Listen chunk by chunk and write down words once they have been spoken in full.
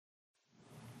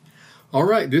All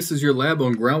right, this is your lab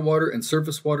on groundwater and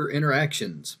surface water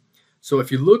interactions. So if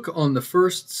you look on the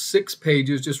first 6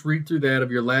 pages, just read through that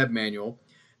of your lab manual.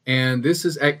 And this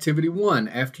is activity 1.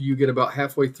 After you get about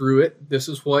halfway through it, this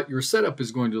is what your setup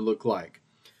is going to look like.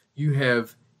 You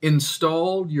have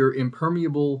installed your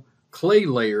impermeable clay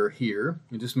layer here.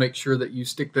 You just make sure that you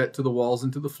stick that to the walls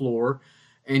and to the floor.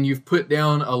 And you've put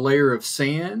down a layer of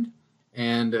sand,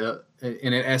 and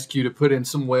it asks you to put in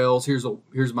some wells.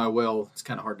 Here's my well. It's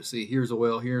kind of hard to see. Here's a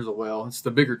well. Here's a well. It's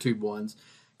the bigger tube ones.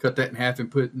 Cut that in half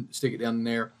and stick it down in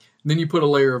there. And then you put a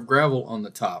layer of gravel on the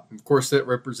top. Of course, that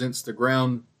represents the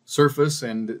ground surface,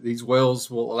 and these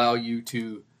wells will allow you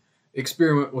to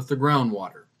experiment with the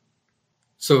groundwater.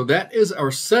 So that is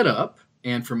our setup,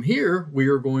 and from here we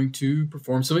are going to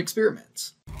perform some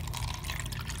experiments.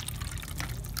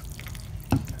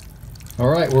 All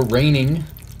right, we're raining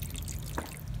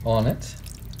on it.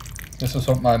 This is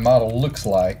what my model looks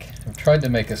like. I've tried to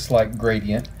make a slight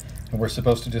gradient, and we're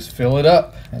supposed to just fill it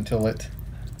up until it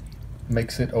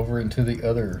makes it over into the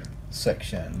other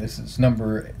section. This is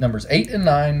numbers 8 and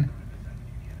 9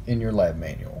 in your lab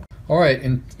manual. All right,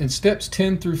 in steps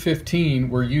 10 through 15,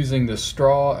 we're using the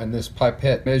straw and this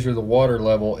pipette to measure the water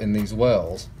level in these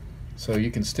wells. So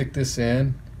you can stick this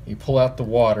in, you pull out the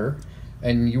water,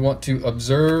 and you want to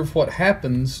observe what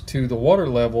happens to the water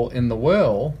level in the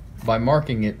well by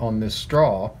marking it on this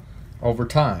straw over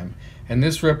time. And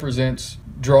this represents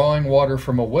drawing water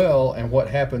from a well and what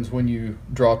happens when you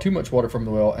draw too much water from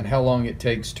the well and how long it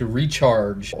takes to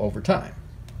recharge over time.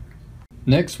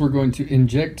 Next, we're going to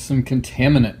inject some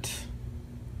contaminant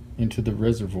into the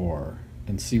reservoir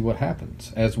and see what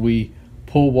happens as we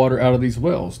pull water out of these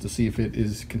wells to see if it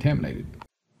is contaminated.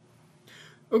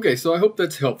 Okay, so I hope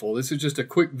that's helpful. This is just a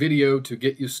quick video to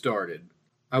get you started.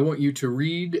 I want you to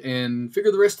read and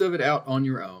figure the rest of it out on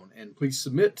your own, and please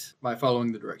submit by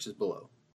following the directions below.